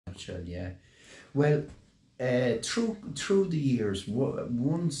Yeah. Well, through the years,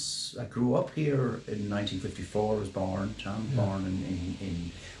 once I grew up here in 1954, I was born. John, born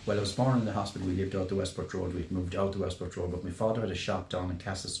in well, I was born in the hospital. We lived out the Westport Road. We'd moved out the Westport Road, but my father had a shop down in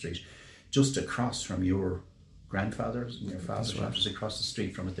Castle Street, just across from your grandfather's and your father's shop, just across the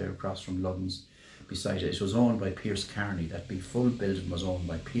street from it there, across from Ludden's. Beside it, it was owned by Pierce Carney. That big full building was owned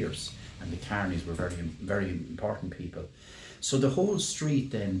by Pierce, and the Carneys were very important people. So the whole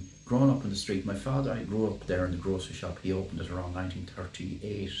street then, growing up in the street, my father, I grew up there in the grocery shop. He opened it around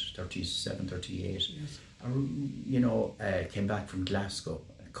 1938, 37, 38. Yes. Came back from Glasgow,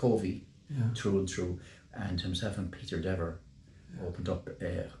 Covey, through and through, and himself and Peter Dever opened up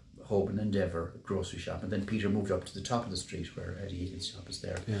Hoban and Dever grocery shop, and then Peter moved up to the top of the street where Eddie Eagle's shop is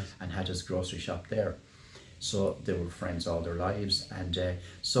there, and had his grocery shop there. So they were friends all their lives, and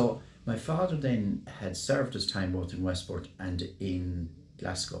so my father then had served his time both in Westport and in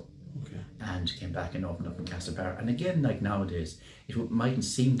Glasgow, and came back and opened up in Castlebar. And again, like nowadays, it mightn't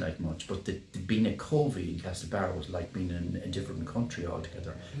seem like much, but being a Covey in Castlebar was like being in a different country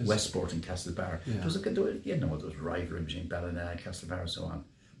altogether. Yes. Westport and Castlebar. There was rivalry between Ballina and Castlebar and so on.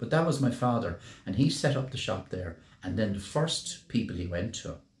 But that was my father, and he set up the shop there. And then the first people he went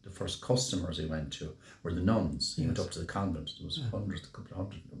to, the first customers he went to, were the nuns. He went up to the convent. There was hundreds, a couple of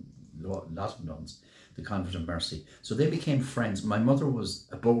hundred, a lot of nuns, the Convent of Mercy. So they became friends. My mother was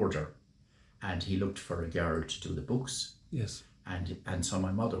a boarder, and he looked for a girl to do the books. Yes. And so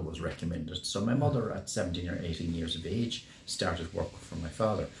my mother was recommended. So my mother, at 17 or 18 years of age, started work for my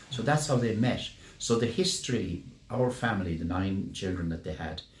father. So that's how they met. So the history, our family, the 9 children that they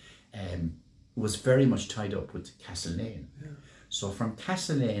had, was very much tied up with Castlelane. So from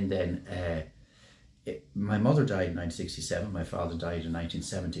Castlelane then, my mother died in 1967, my father died in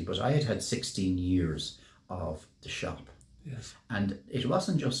 1970, but I had 16 years of the shop. Yes. And it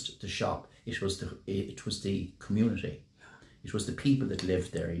wasn't just the shop, it was the community. It was the people that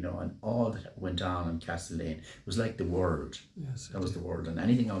lived there, and all that went on in Castlelane. It was like the world. Yes, that was the world. And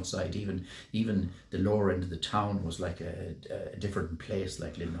anything outside, even the lower end of the town was like a different place,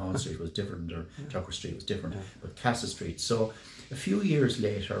 like Linnhall Street was different, or Tucker Street was different, but Castle Street. So a few years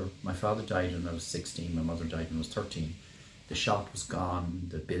later, my father died when I was 16, my mother died when I was 13. The shop was gone,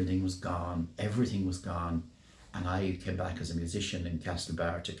 the building was gone, everything was gone. And I came back as a musician in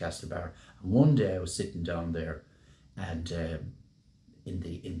Castlebar to Castlebar. And one day I was sitting down there, and in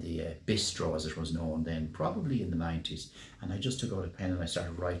the bistro, as it was known then, probably in the 90s, and I just took out a pen and I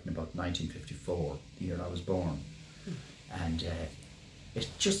started writing about 1954, the year I was born. And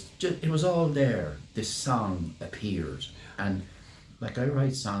it was all there. This song appeared, and like I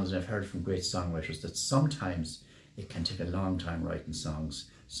write songs, and I've heard from great songwriters that sometimes it can take a long time writing songs,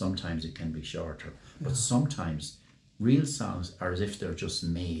 sometimes it can be shorter, but sometimes real songs are as if they're just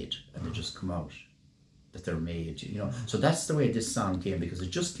made and they just come out, that they're made, So that's the way this song came, because it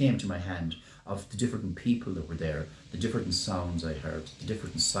just came to my hand of the different people that were there, the different sounds I heard, the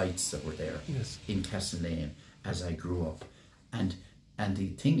different sights that were there in Castlelane as I grew up. And the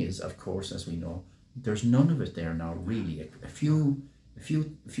thing is, of course, as we know, there's none of it there now, really. A few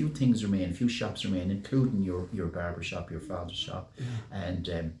things remain, a few shops remain, including your barber shop, your father's shop,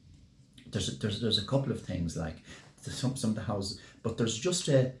 and there's a couple of things like some of the houses, but there's just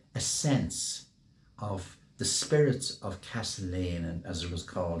a sense of the spirits of Castlelane, and as it was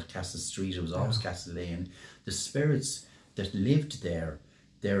called, Castle Street, it was always Castlelane. The spirits that lived there,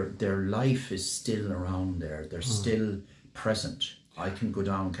 their life is still around there. They're still present. I can go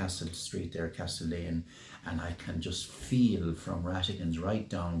down Castle Street there, Castlelane, and I can just feel from Rattigan's right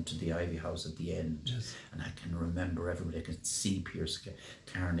down to the Ivy House at the end. And I can remember everybody. I can see Pierce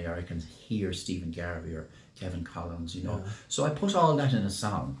Carney, or I can hear Stephen Garvey or Kevin Collins, So I put all that in a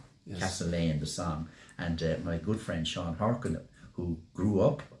song. Castlelane, the song, and my good friend Sean Harkin, who grew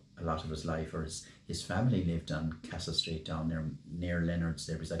up a lot of his life, or his family lived on Castle Street down there near Leonard's,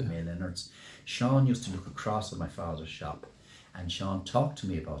 there beside Mayo Leonard's. Sean used to look across at my father's shop, and Sean talked to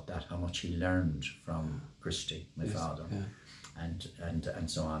me about that, how much he learned from Christy, my father, and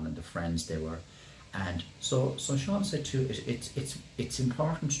so on, and the friends they were. And so Sean said too, it's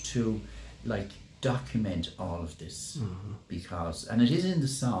important to document all of this, because, and it is in the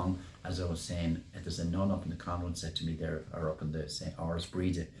song, as I was saying, there's a nun up in the convent said to me there, or up in the St. Ars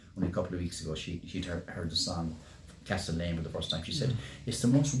Breda, only a couple of weeks ago, she'd heard the song Castlelane for the first time. She said, it's the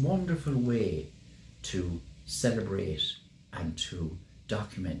most wonderful way to celebrate and to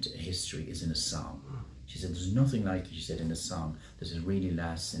document a history is in a song. She said, there's nothing like it, she said, in a song, that it really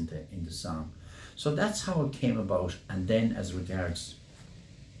lasts in the song. So that's how it came about. And then as regards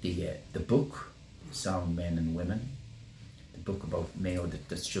the book, Sound Men and Women, the book about Mayo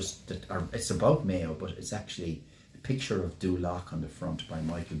or it's about Mayo, but it's actually a picture of Dulac on the front by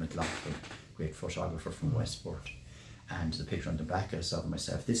Michael McLaughlin, great photographer from Westport, and the picture on the back I saw of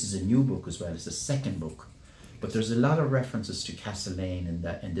myself. This is a new book as well. It's the second book, but there's a lot of references to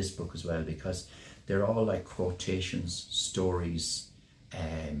Castlelane in this book as well, because they're all like quotations, stories,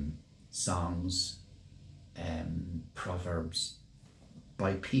 songs, proverbs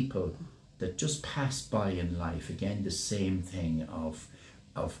by people that just passed by in life. Again, the same thing of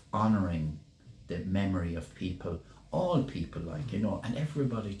honouring the memory of people, all people, like, you know, and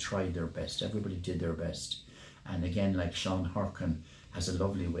everybody tried their best, everybody did their best. And again, like Sean Harkin has a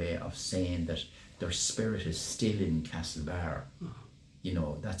lovely way of saying that their spirit is still in Castlebar. You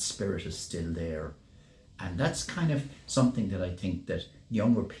know, that spirit is still there. And that's kind of something that I think that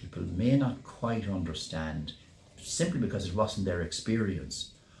younger people may not quite understand, simply because it wasn't their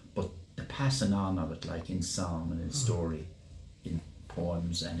experience, but the passing on of it, like in song and in story, in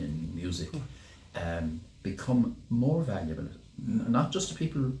poems and in music, become more valuable, not just to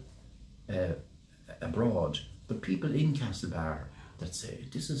people abroad, but people in Castlebar that say,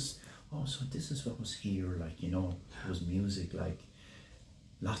 this is what was here, like, you know, it was music, like,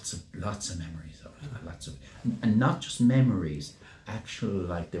 lots of memories of it, lots of, and not just memories, actual,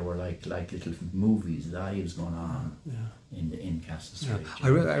 like, they were like little movies, lives going on in Castle Street. I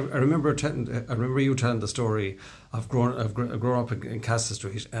remember you telling the story of growing up in Castle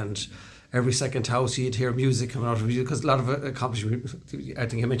Street, and every second house you'd hear music coming out of you, because a lot of accomplishments. I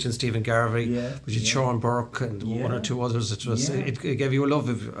think you mentioned Stephen Garvey, but you'd Sean Burke and one or two others. It gave you a love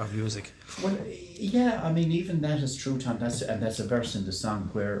of music. Well, yeah, I mean, even that is true, Tom. That's a verse in the song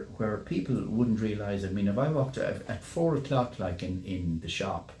where people wouldn't realise. I mean, if I walked at 4 o'clock, like in the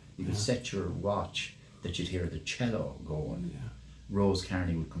shop, you could set your watch that you'd hear the cello going. Yeah. Rose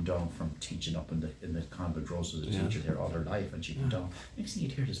Carney would come down from teaching up in the convent. Rose was a teacher there all her life, and she'd come down. Next thing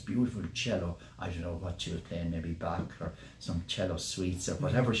you'd hear this beautiful cello. I don't know what she was playing, maybe Bach or some cello suites or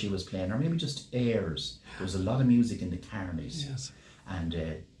whatever she was playing, or maybe just airs. There was a lot of music in the Carneys, and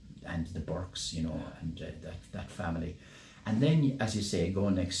the Burkes, you know, and that family. And then, as you say,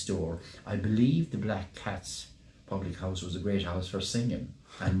 going next door, I believe the Black Cat's public house was a great house for singing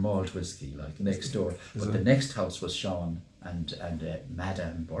and malt whiskey, like next door. But the next house was Sean and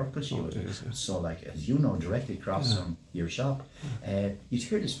Madame Burke, but she was so, like, as you know, directly across from your shop. You'd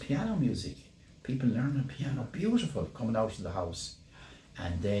hear this piano music, people learning piano, beautiful, coming out of the house.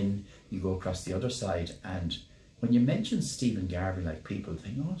 And then you go across the other side, and when you mention Stephen Garvey, like, people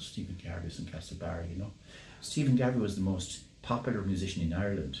think, oh, Stephen Garvey's in Castlebar, you know. Stephen Garvey was the most popular musician in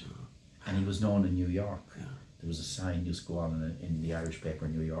Ireland, and he was known in New York. There was a sign used to go on in the Irish paper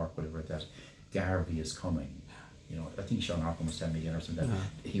in New York, whatever, that Garvey is coming. You know, I think Sean Harkin was telling me again or something.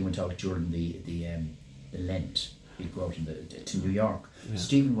 He went out during the Lent. He'd go out to New York.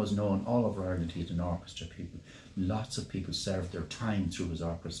 Stephen was known all over Ireland. He had an orchestra. Lots of people served their time through his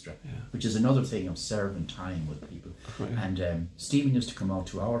orchestra, which is another thing of serving time with people. And Stephen used to come out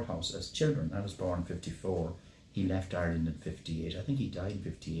to our house as children. I was born in 54. He left Ireland in 58. I think he died in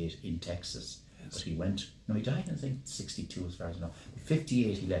 58 in Texas. But he died in, I think, 62 as far as I know.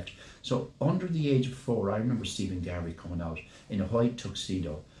 58 he left. So under the age of 4, I remember Stephen Garvey coming out in a white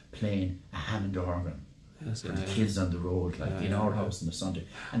tuxedo playing a Hammond organ for the kids on the road, like in our house on the Sunday.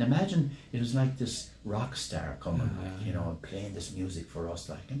 And imagine, it was like this rock star coming, you know, playing this music for us,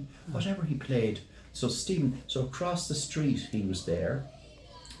 like, and whatever he played. So so across the street he was there,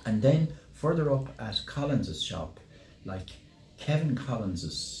 and then further up at Collins's shop, like Kevin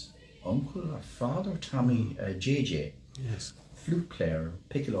Collins's uncle or father, Tommy JJ, flute player,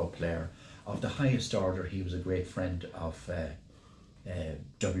 piccolo player of the highest order. He was a great friend of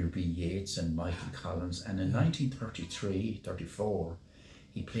W.B. Yeats and Michael Collins, and in 1933-34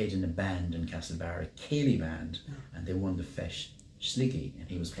 he played in a band in Castlebar, a Cayley band, and they won the Feis Sliggy, and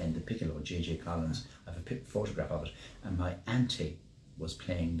he was playing the piccolo, JJ Collins. I have a photograph of it, and my auntie was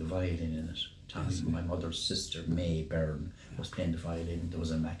playing the violin in it. My mother's sister, May Byrne, was playing the violin. There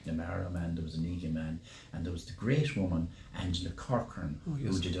was a McNamara man, there was an Egan man, and there was the great woman, Angela Corcoran,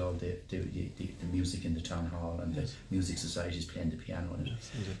 who did all the music in the town hall, and the music societies playing the piano in it.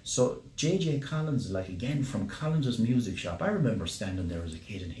 So J.J. Collins, like, again, from Collins's music shop, I remember standing there as a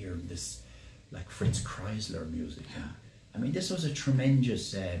kid and hearing this, like, Fritz Kreisler music. I mean, this was a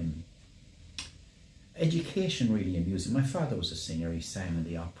tremendous education, really, in music. My father was a singer. He sang in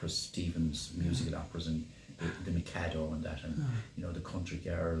the operas, Stephen's musical operas, and the Mikado and that, and you know, the Country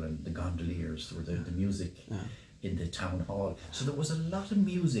Girl and the Gondoliers. There were the music in the town hall. So there was a lot of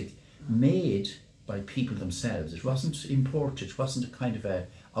music made by people themselves. It wasn't imported. It wasn't a kind of a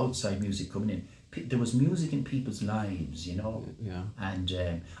outside music coming in. there was music in people's lives, you know. Yeah.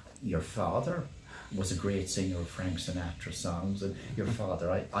 And your father was a great singer of Frank Sinatra songs, and your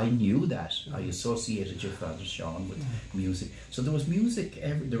father, I knew that. I associated your father, Sean, with music. So there was music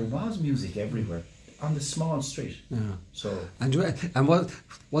everywhere on the small street. Yeah. So and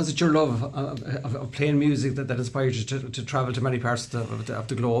was it your love of playing music that inspired you to travel to many parts of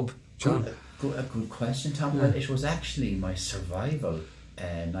the globe, John? A good question, Tom. Well, it was actually my survival.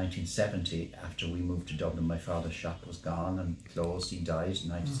 1970, after we moved to Dublin, my father's shop was gone and closed. He died in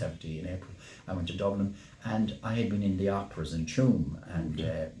 1970 in April. I went to Dublin, and I had been in the operas in Tuam,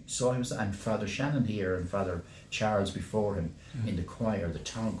 and so I was. And Father Shannon here and Father Charles before him in the choir. The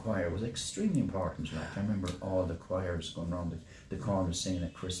town choir was extremely important. Like, I remember all the choirs going around the corner singing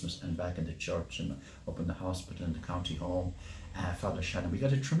at Christmas and back in the church and up in the hospital and the county home. Father Shannon, we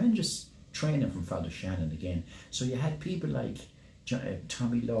got a tremendous training from Father Shannon again. So you had people like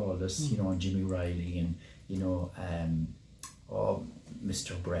Tommy Lawless, you know, and Jimmy Riley, and you know,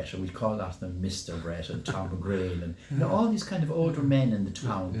 Mr. Brett, or we'd call that them Mr. Brett, and Tom McGrail, and you know, all these kind of older men in the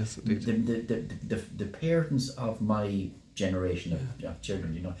town. Yes, the parents of my generation of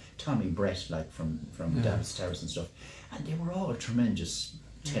children, you know, Tommy Brett, like from Davis Terrace and stuff, and they were all tremendous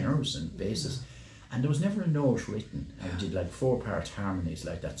tenors and basses. And there was never a note written. I did like 4-part harmonies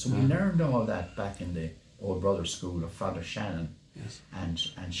like that. So we learned all that back in the Old Brothers School of Father Shannon. Yes.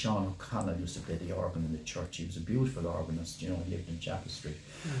 And Sean O'Connell used to play the organ in the church. He was a beautiful organist, you know, he lived in Chapel Street.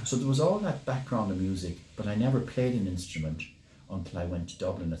 So there was all that background of music, but I never played an instrument until I went to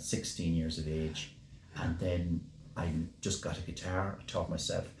Dublin at 16 years of age. And then I just got a guitar, I taught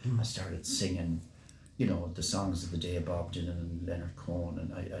myself. I started singing, you know, the songs of the day, Bob Dylan and Leonard Cohen,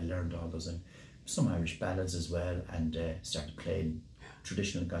 and I learned all those, and some Irish ballads as well, and started playing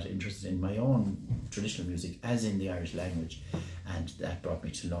traditional, got interested in my own traditional music as in the Irish language, and that brought me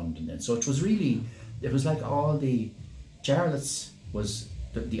to London. And so it was really, it was like all the Jarlath's was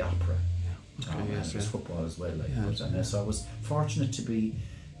the opera, and it was football as well, like, and so I was fortunate to be,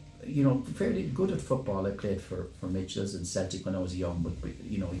 you know, fairly good at football. I played for Mitchells and Celtic when I was young, but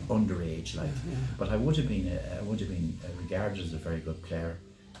you know, underage, like, but I would have been regarded as a very good player,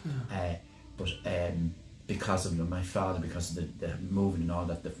 but because of my father, because of the moving and all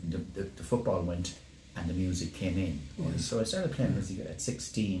that, the football went and the music came in. So I started playing music at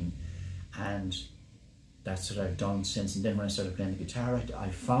 16, and that's what I've done since. And then when I started playing the guitar, I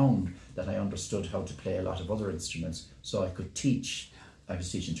found that I understood how to play a lot of other instruments, so I could teach. I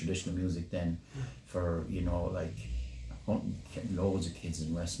was teaching traditional music then for, you know, like loads of kids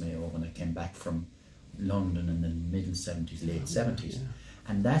in West Mayo when I came back from London in the middle 70s, late 70s.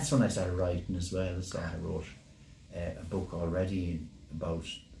 And that's when I started writing as well. So I wrote a book already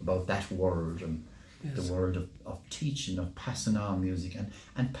about that world, and the world of teaching, of passing on music,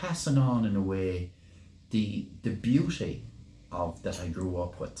 and passing on in a way the beauty of that I grew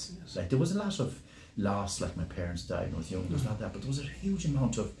up with. Like, there was a lot of loss, like my parents died when I was young, there was not that, but there was a huge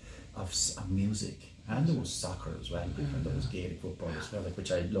amount of music, and there was soccer as well, and there was Gaelic football as well, like,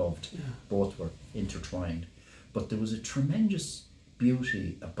 which I loved. Both were intertwined, but there was a tremendous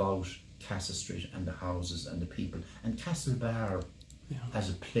beauty about Castle Street and the houses and the people, and Castlebar as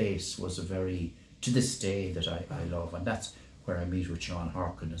a place was a very, to this day, that I love, and that's where I meet with John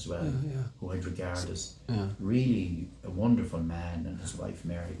Harkin as well, who I'd regard as really a wonderful man, and his wife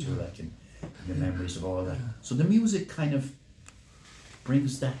Mary too, like, and the memories of all that. So the music kind of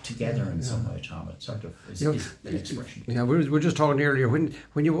brings that together in some way, Tom. It sort of is an expression. Yeah, we were just talking earlier, when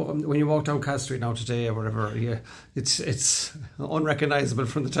you walk down Castle Street now today or whatever, it's unrecognisable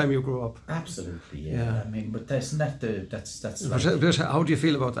from the time you grew up. Absolutely, yeah. I mean, but that's like, but how do you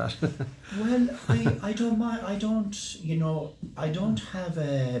feel about that? Well, I don't mind.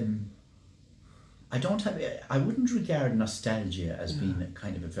 I wouldn't regard nostalgia as being a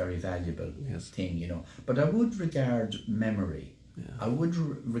kind of a very valuable thing, you know. But I would regard memory. I would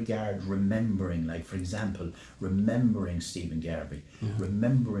regard remembering, like, for example, remembering Stephen Garvey,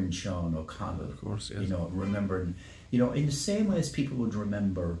 remembering Sean O'Connell, of course, you know, remembering, you know, in the same way as people would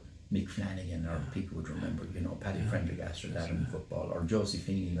remember Mick Flanagan, or people would remember, you know, Paddy Prendergast or that in football, or Josie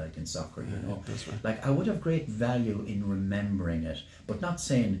Feeney, like, in soccer, you know. Like, I would have great value in remembering it, but not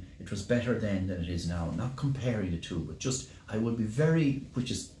saying it was better then than it is now, not comparing the two, but just, I would be very, which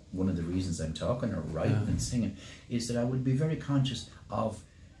is one of the reasons I'm talking or writing and singing, is that I would be very conscious of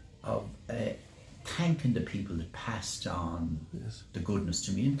thanking the people that passed on the goodness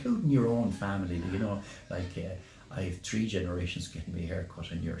to me, including your own family, you know, like, I have 3 generations getting me a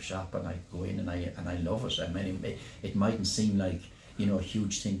haircut in your shop, and I go in and I love it. I mean, it mightn't seem like, you know, a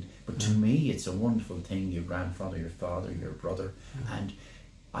huge thing, but to me it's a wonderful thing. Your grandfather, your father, your brother, and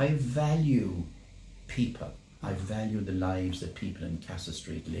I value people. I value the lives that people in Castle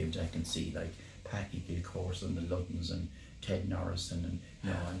Street lived. I can see like Packy Gilcourse and the Luttons and Ted Norrison and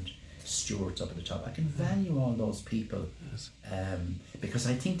and Stuart up at the top. I can value all those people, because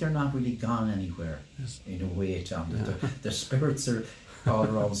I think they're not really gone anywhere in a way, Tom. The spirits are all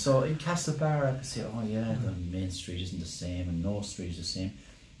around. So in Castlebar, I can say, oh yeah, the main street isn't the same and no street is the same.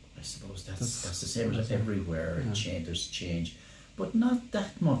 I suppose that's the same as everywhere. There's change. But not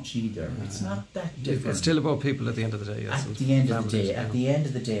that much either. It's not that different. It's still about people at the end of the day. Yes, at the end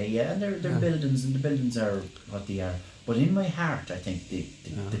of the day, and they're buildings, and the buildings are what they are. But in my heart, I think the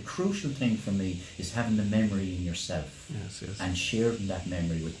crucial thing for me is having the memory in yourself, and sharing that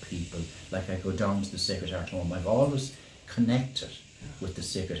memory with people. Like I go down to the Sacred Heart Home. I've always connected with the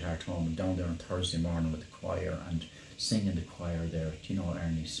Sacred Heart Home, and down there on Thursday morning with the choir and singing the choir there.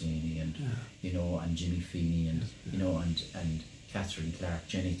 Ernie Sweeney and and Jimmy Feeney and and Catherine Clark,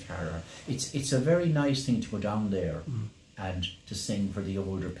 Jenny Carr. It's a very nice thing to go down there and to sing for the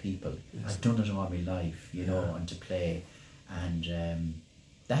older people. I've done it all my life, and to play. And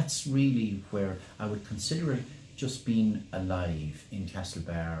that's really where I would consider it just being alive in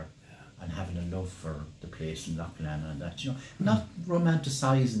Castlebar and having a love for the place in Loughlin and that, not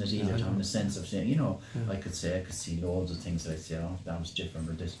romanticising it either, in the sense of saying, I could see loads of things that I'd say, oh, that was different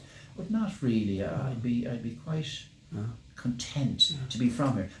or this, but not really. I'd be quite content to be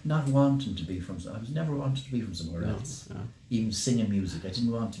from here, not wanting to be from. I was never wanted to be from somewhere else. Even singing music, I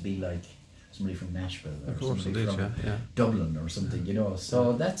didn't want to be like somebody from Nashville or somebody from Dublin or something,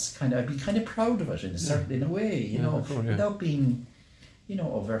 So that's I'd be kind of proud of it in a way, without being,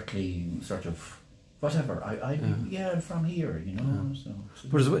 overtly sort of whatever. I'm from here, So.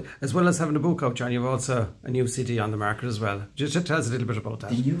 But as well as having a book out, John, you've also a new CD on the market as well. Just tell us a little bit about that.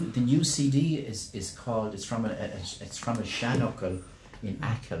 The new CD is called. It's from a Shanachal in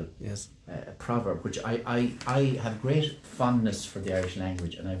Achill. Yes. A proverb, which I have great fondness for the Irish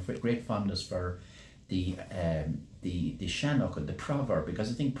language, and I have great fondness for the Shanachal, the proverb,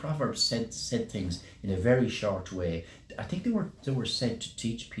 because I think proverbs said things in a very short way. I think they were said to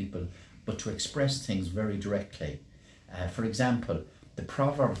teach people, but to express things very directly. For example, the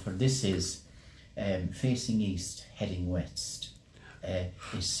proverb for this is facing east, heading west. In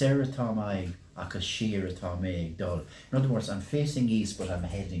other words, I'm facing east, but I'm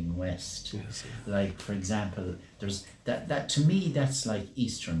heading west. Yes. Like, for example, there's that to me, that's like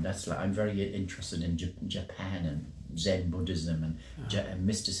Eastern. That's like, I'm very interested in Japan and Zen Buddhism and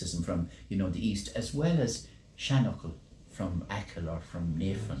mysticism from the East, as well as Shanachal from Achill or from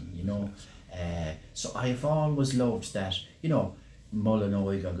Nathan, so I've always loved that, Mullen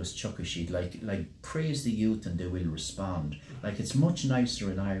Oig agus Chuckasheed, like praise the youth and they will respond. Like, it's much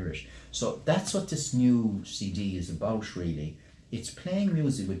nicer in Irish. So that's what this new CD is about, really. It's playing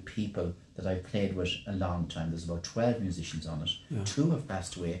music with people that I've played with a long time. There's about 12 musicians on it. Yeah. 2 have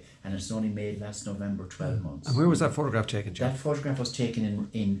passed away, and it's only made last November, 12 months. And where was that photograph taken, John? That photograph was taken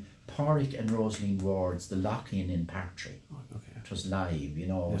in Porrick and Rosaleen Ward's The Lock-In in Partry. Oh, okay. It was live,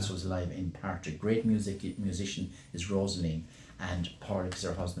 it was live in Partry. Great musician is Rosaleen, and Porrick's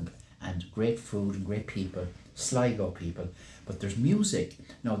her husband, and great food and great people, Sligo people. But there's music.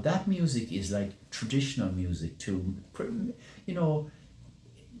 Now that music is like traditional music too.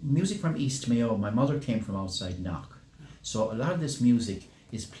 Music from East Mayo. My mother came from outside Knock. So a lot of this music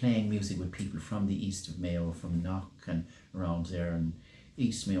is playing music with people from the east of Mayo, from Knock and around there, and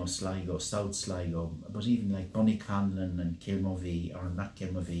East Mayo, Sligo, South Sligo, but even like Bunnyconlon and Kilmovee, or not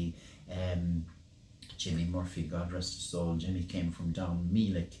Kilmovee, Jimmy Murphy, God rest his soul. Jimmy came from down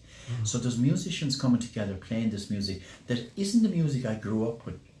Meelick. So there's musicians coming together playing this music that isn't the music I grew up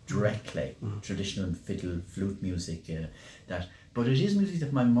with directly, traditional fiddle, flute music, but it is music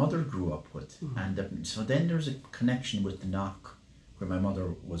that my mother grew up with. And so then there's a connection with the Knock, where my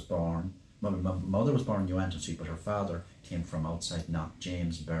mother was born. My mother was born in New Street, but her father came from outside Knock,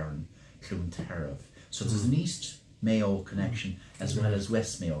 James Byrne, Clontarf. So there's an East Mayo connection as well as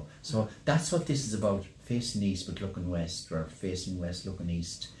West Mayo. So that's what this is about, facing east but looking west, or facing west looking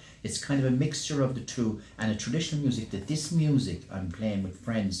east. It's kind of a mixture of the two, and a traditional music that this music I'm playing with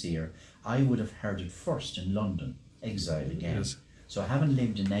friends here, I would have heard it first in London, exile again. Yes. So I haven't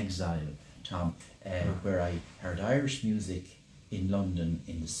lived in exile, Tom, where I heard Irish music in London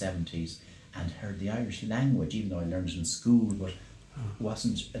in the 70s and heard the Irish language, even though I learned it in school, but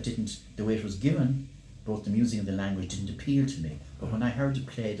the way it was given, both the music and the language didn't appeal to me. But when I heard it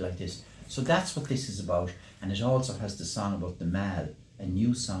played like this, so that's what this is about. And it also has the song about the Mal, a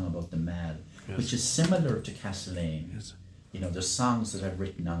new song about the Mal, which is similar to Castlane. You know, there's songs that I've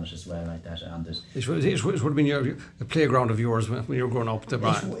written on it as well, like that. And it would have been a playground of yours when you were growing up.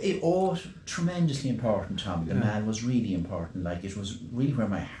 Tremendously important, Tom. The Mall was really important. Like, it was really where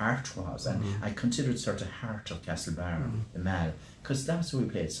my heart was, and I considered sort of heart of Castlebar, the Mall, because that's where we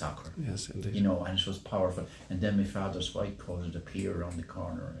played soccer. Yes, indeed. You know, and it was powerful. And then my father's white coat would appear around the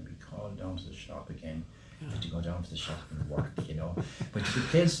corner, and we'd be called down to the shop again. To go down to the shop and work, you know. But we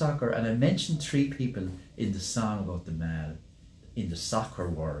played soccer, and I mentioned 3 people in the song about the Mall in the soccer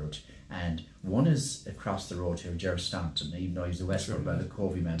world, and one is across the road here, Gerard Staunton, even though he's a Westford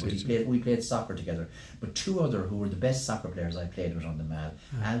Covey man, but we played soccer together. But 2 other who were the best soccer players I played with on the Mall,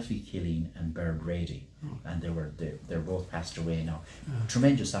 Alfie Killeen and Ber Brady, and they're both passed away now.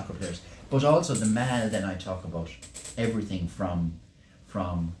 Tremendous soccer players. But also the Mall, then I talk about everything from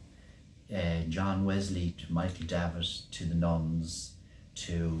John Wesley to Michael Davitt to the Nuns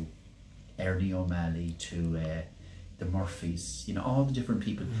to Ernie O'Malley to the Murphys, you know, all the different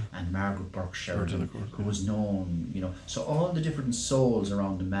people, and Margaret Burke Sheridan, who was known, you know, so all the different souls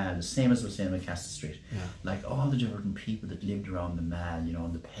around the Mall, the same as we're saying with Castle Street, like all the different people that lived around the Mall, you know,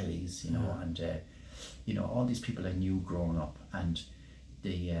 and the Pellys, you know, and you know, all these people I knew growing up, and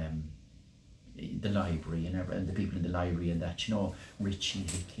the library and the people in the library, and that, you know, Richie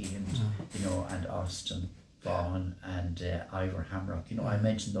Hickey and you know, and Austin Vaughan and Ivor Hamrock, you know, I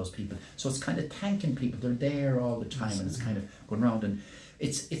mentioned those people. So it's kind of thanking people. They're there all the time, and it's kind of going around, and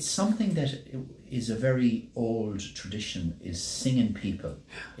it's something that is a very old tradition, is singing people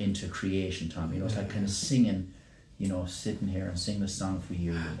into creation, Tom. You know, it's like kind of singing, you know, sitting here and singing a song for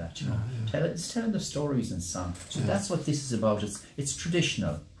you, and that, you know, it's telling the stories in song. So that's what this is about. It's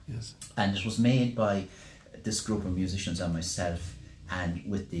traditional. Yes. And it was made by this group of musicians and myself, and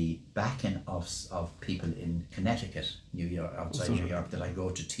with the backing of people in Connecticut, New York, outside New York, that I go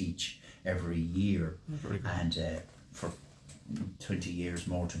to teach every year, and for 20 years,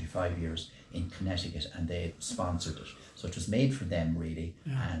 more 25 years in Connecticut, and they sponsored it. So it was made for them, really,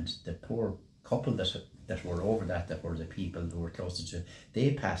 and the poor couple that were over that were the people who were closer to,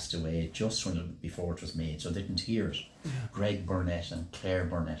 they passed away just before it was made, so they didn't hear it. Greg Burnett and Claire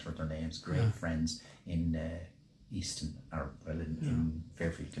Burnett were their names, great friends in Easton, or well, in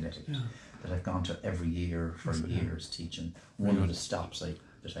Fairfield, Connecticut, that I've gone to every year for years teaching. One of the stops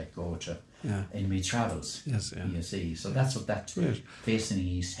that I go to in my travels. You see, so that's what that facing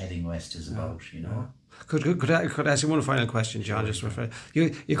east, heading west is about, you know. Could I ask you one final question, John? Just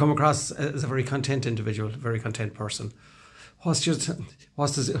you come across as a very content individual, a very content person. What's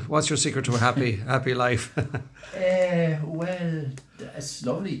your secret to a happy life? Well, it's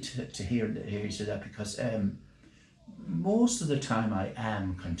lovely to hear you say that, because most of the time I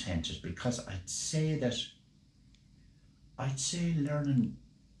am contented, because I'd say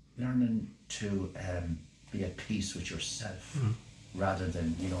learning to be at peace with yourself, rather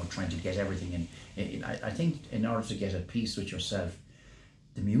than, you know, trying to get everything in. I think in order to get at peace with yourself,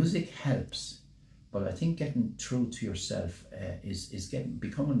 the music helps, but I think getting true to yourself is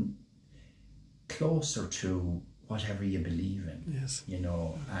becoming closer to whatever you believe in. Yes. You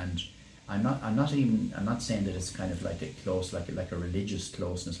know, and I'm not saying that it's kind of like a close, like a religious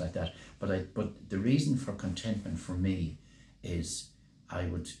closeness like that, but the reason for contentment for me is I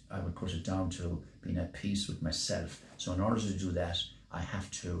would put it down to being at peace with myself. So in order to do that, I have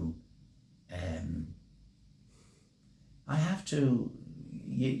to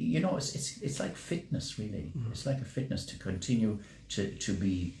you know, it's like fitness, really. It's like a fitness to continue to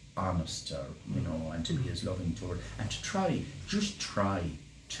be honest, or, you know, and to be as loving toward, and to try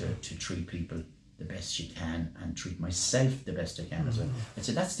to treat people the best you can, and treat myself the best I can as well. And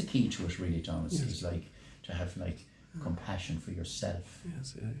so that's the key to it, really, Thomas. Is like to have like compassion for yourself.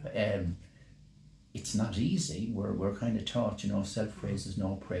 It's not easy. We're kind of taught, you know, self-praise is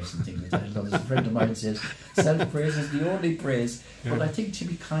no praise and things like that. As a friend of mine says, self-praise is the only praise. But I think to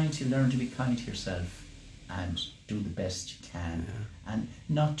learn to be kind to yourself, and do the best you can, and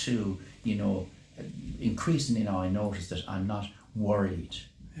not to, you know, increasingly now I notice that I'm not worried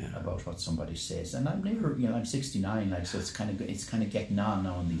about what somebody says, and I'm never, you know, I'm 69, like, so it's kind of getting on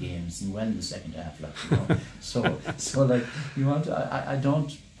now in the games, and well in the second half, like, you know. so like, you want to, I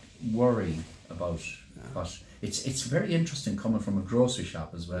don't worry about what it's very interesting coming from a grocery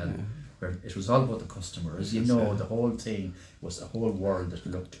shop as well, where it was all about the customer, as you know. The whole thing was a whole world that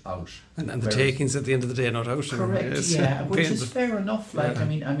looked out, and the takings at the end of the day, not out. Correct, which is fair enough. Like, I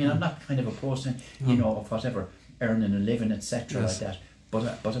mean, I'm not kind of opposed to, you know, of whatever, earning a living, etc. like that. But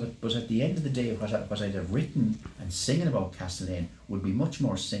at the end of the day, what I'd have written and singing about Castlelane would be much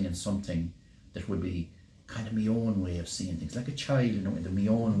more singing something that would be kind of my own way of seeing things, like a child, you know, my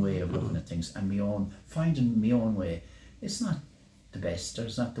own way of looking at things, and finding my own way it's not the best, or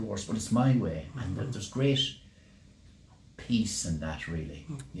it's not the worst, but it's my way, and there's great peace in that, really.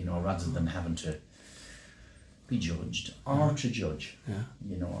 You know, rather than having to be judged or to judge. Yeah.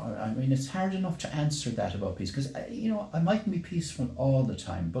 You know, I mean, it's hard enough to answer that about peace, because you know, I mightn't be peaceful all the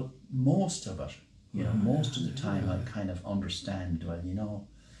time, but most of it, you know, most of the time, I kind of understand. Well, you know,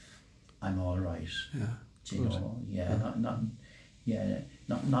 I'm all right. Yeah. You know,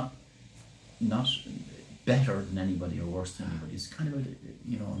 not better than anybody or worse than anybody. It's kind of a,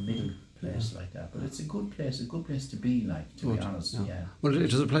 you know, a middle place like that. But it's a good place to be, like, to be honest. Yeah. Well,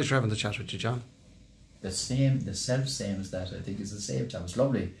 it was a pleasure having the chat with you, John. The same as that, I think, is the same time. It's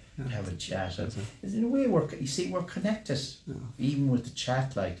lovely to have a chat. In a way, we're connected, even with the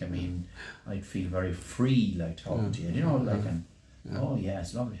chat. Like, I mean, I'd feel very free, like, talking to you. You know, like, and oh yeah,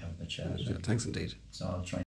 it's lovely having the chat. Thanks indeed. So I'll try.